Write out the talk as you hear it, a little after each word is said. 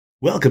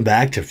Welcome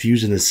back to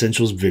Fusion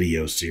Essentials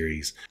video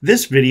series.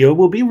 This video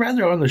will be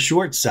rather on the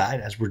short side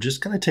as we're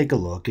just going to take a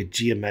look at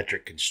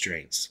geometric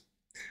constraints.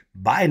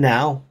 By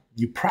now,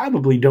 you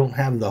probably don't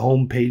have the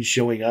home page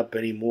showing up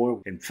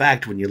anymore. In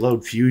fact, when you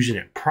load Fusion,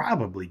 it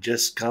probably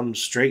just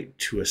comes straight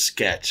to a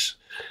sketch.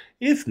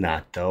 If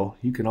not though,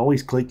 you can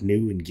always click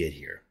New and get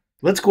here.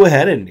 Let's go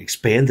ahead and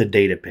expand the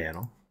data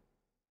panel.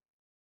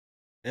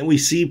 And we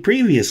see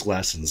previous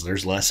lessons.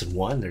 There's lesson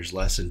 1, there's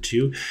lesson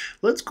 2.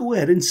 Let's go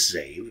ahead and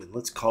save, and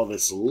let's call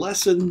this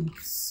lesson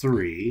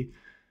 3,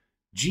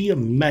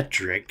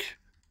 geometric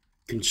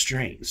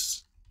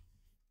constraints.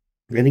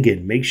 And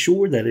again, make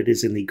sure that it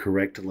is in the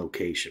correct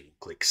location.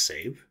 Click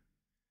save.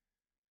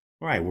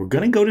 All right, we're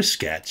going to go to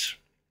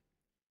sketch,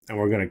 and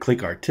we're going to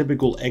click our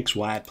typical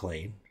XY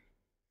plane,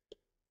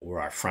 or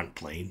our front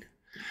plane.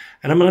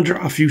 And I'm going to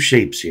draw a few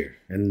shapes here,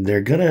 and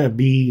they're going to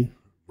be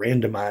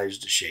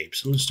randomized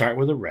shapes. I'm going to start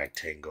with a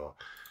rectangle.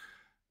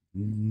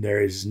 There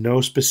is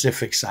no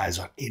specific size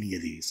on any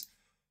of these.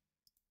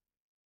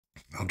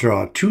 I'll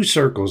draw 2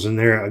 circles in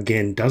there.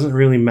 Again, doesn't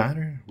really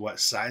matter what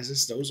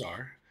sizes those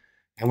are.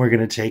 And we're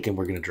going to take and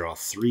we're going to draw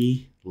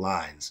 3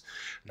 lines.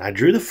 And I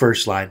drew the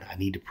first line. I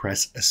need to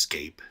press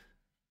escape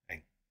and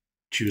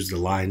choose the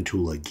line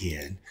tool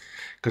again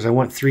because I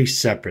want 3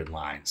 separate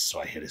lines. So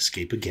I hit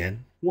escape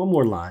again. 1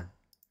 more line.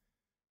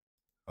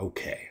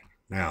 Okay.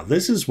 Now,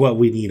 this is what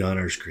we need on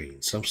our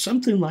screen. So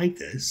something like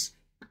this.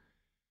 All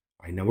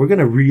right, now we're going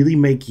to really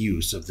make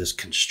use of this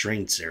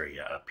constraints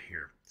area up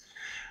here.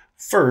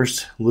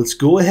 First, let's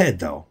go ahead,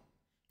 though,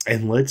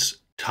 and let's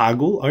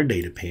toggle our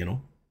data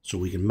panel so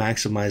we can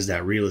maximize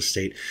that real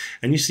estate.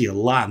 And you see a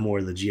lot more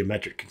of the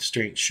geometric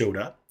constraints showed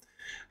up.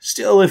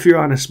 Still, if you're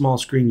on a small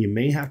screen, you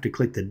may have to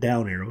click the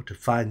down arrow to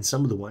find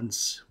some of the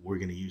ones we're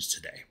going to use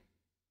today.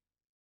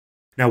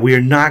 Now, we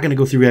are not going to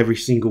go through every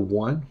single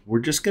one. We're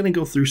just going to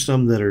go through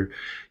some that are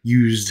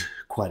used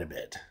quite a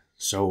bit.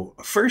 So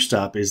first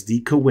up is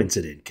the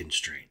coincident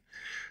constraint.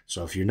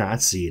 So if you're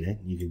not seeing it,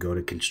 you can go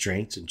to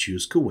constraints and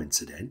choose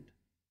coincident.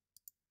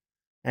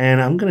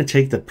 And I'm going to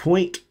take the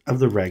point of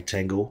the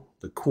rectangle,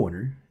 the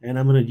corner, and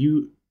I'm going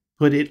to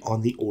put it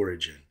on the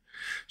origin.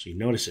 So you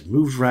notice it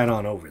moves right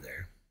on over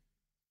there.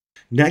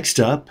 Next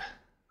up,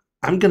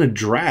 I'm going to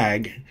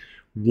drag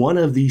one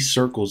of these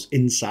circles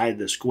inside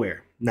the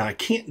square. Now, I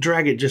can't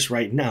drag it just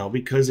right now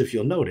because if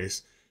you'll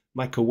notice,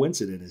 my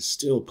coincident is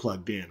still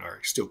plugged in or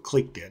still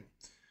clicked in.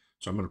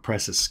 So I'm going to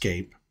press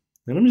escape.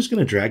 And I'm just going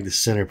to drag the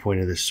center point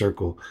of this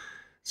circle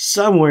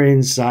somewhere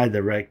inside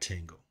the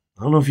rectangle.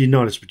 I don't know if you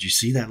noticed, but you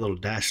see that little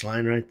dashed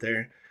line right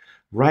there?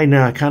 Right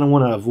now, I kind of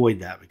want to avoid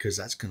that because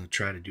that's going to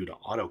try to do the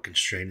auto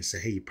constraint and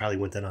say, hey, you probably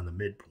went that on the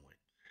midpoint.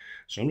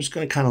 So I'm just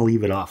going to kind of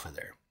leave it off of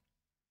there.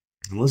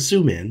 And let's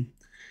zoom in.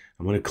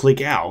 I'm going to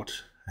click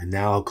out, and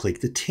now I'll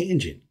click the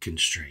tangent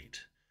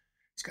constraint.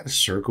 It's got a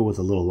circle with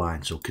a little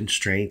line, so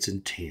constraints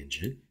and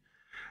tangent.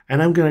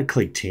 And I'm going to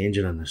click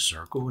tangent on the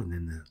circle and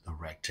then the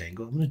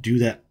rectangle. I'm going to do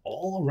that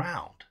all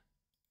around.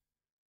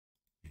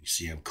 You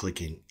see I'm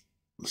clicking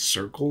the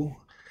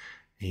circle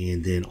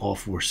and then all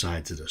 4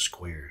 sides of the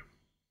square.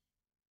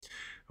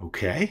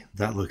 Okay,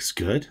 that looks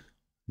good.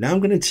 Now I'm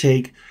going to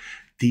take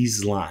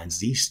these lines,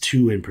 these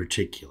 2 in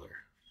particular.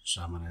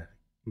 So I'm going to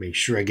make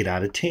sure I get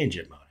out of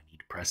tangent mode. I need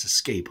to press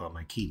escape on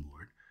my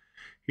keyboard.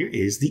 Here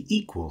is the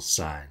equal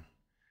sign.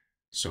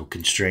 So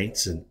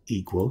constraints and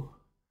equal.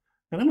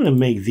 And I'm going to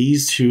make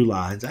these 2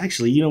 lines.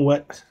 Actually, you know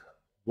what?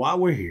 While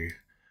we're here,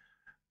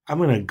 I'm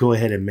going to go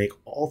ahead and make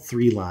all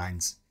 3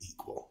 lines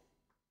equal.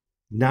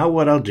 Now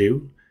what I'll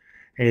do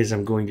is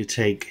I'm going to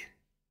take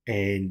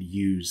and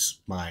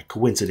use my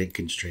coincident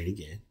constraint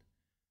again.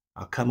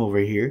 I'll come over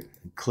here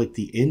and click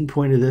the end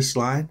point of this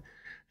line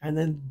and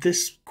then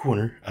this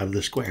corner of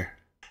the square.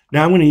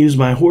 Now I'm going to use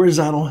my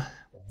horizontal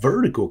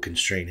vertical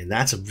constraint, and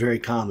that's a very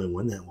common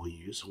one that we'll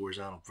use,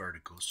 horizontal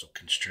vertical. So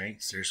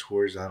constraints, there's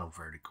horizontal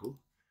vertical.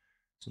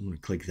 So I'm going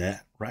to click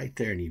that right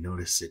there, and you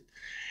notice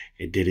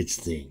it did its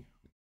thing.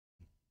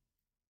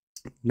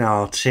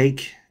 Now I'll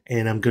take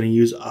and I'm going to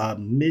use a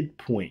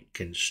midpoint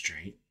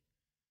constraint.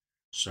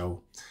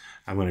 So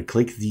I'm going to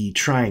click the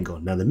triangle.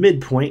 Now the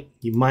midpoint,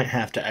 you might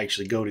have to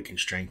actually go to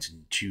constraints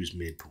and choose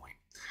midpoint.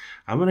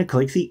 I'm going to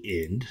click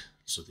the end,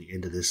 so the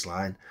end of this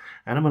line,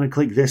 and I'm going to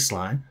click this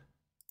line.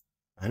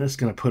 And it's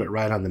going to put it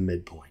right on the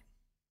midpoint.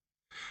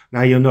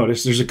 Now you'll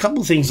notice there's a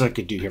couple things I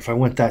could do here. If I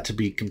want that to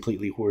be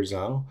completely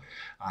horizontal,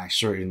 I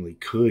certainly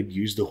could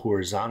use the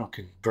horizontal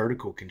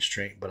vertical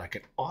constraint, but I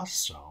can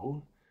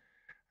also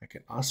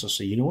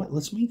say, you know what,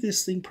 let's make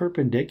this thing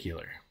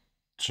perpendicular.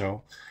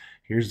 So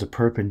here's the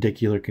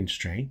perpendicular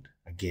constraint.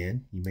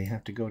 Again, you may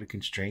have to go to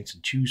constraints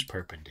and choose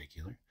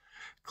perpendicular.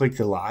 Click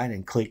the line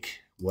and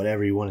click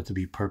whatever you want it to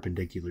be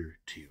perpendicular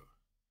to.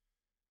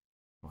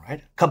 All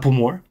right, a couple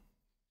more.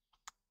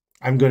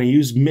 I'm going to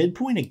use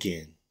midpoint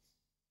again,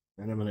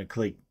 and I'm going to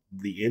click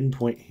the end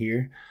point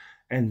here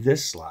and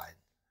this line,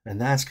 and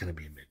that's going to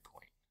be a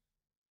midpoint.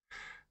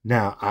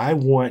 Now I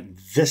want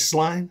this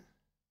line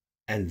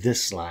and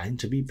this line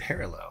to be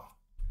parallel.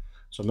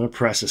 So I'm going to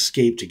press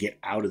escape to get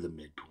out of the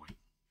midpoint.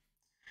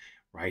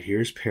 Right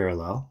here is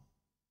parallel.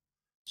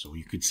 So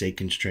you could say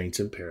constraints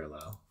in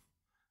parallel.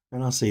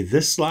 And I'll say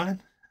this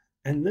line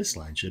and this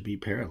line should be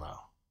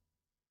parallel.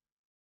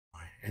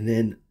 And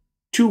then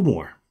two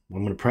more.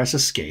 I'm going to press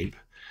escape.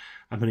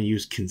 I'm going to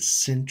use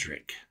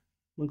concentric.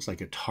 Looks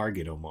like a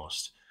target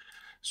almost.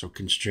 So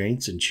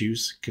constraints and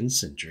choose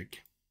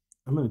concentric.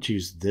 I'm going to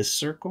choose this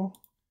circle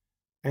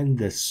and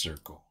this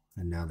circle.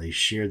 And now they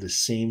share the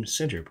same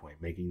center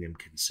point, making them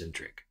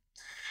concentric.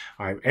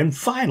 All right, and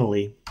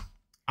finally,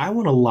 I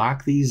want to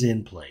lock these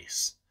in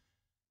place.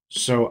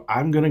 So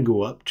I'm going to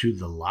go up to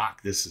the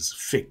lock. This is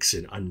fix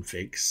and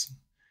unfix,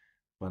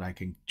 but I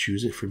can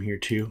choose it from here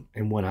too.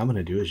 And what I'm going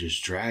to do is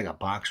just drag a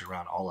box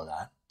around all of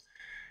that.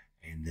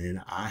 And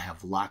then I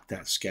have locked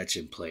that sketch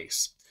in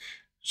place.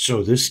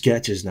 So this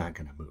sketch is not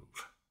going to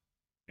move.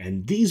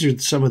 And these are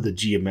some of the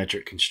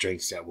geometric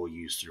constraints that we'll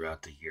use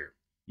throughout the year.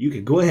 You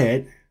can go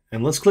ahead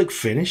and let's click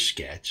Finish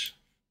Sketch.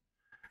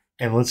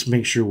 And let's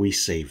make sure we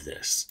save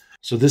this.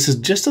 So this is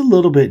just a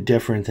little bit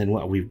different than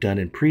what we've done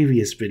in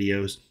previous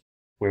videos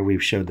where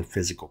we've showed the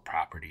physical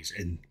properties.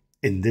 And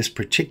in this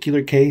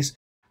particular case,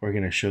 we're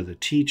going to show the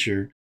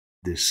teacher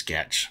this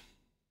sketch.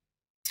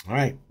 All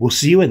right, we'll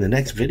see you in the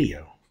next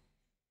video.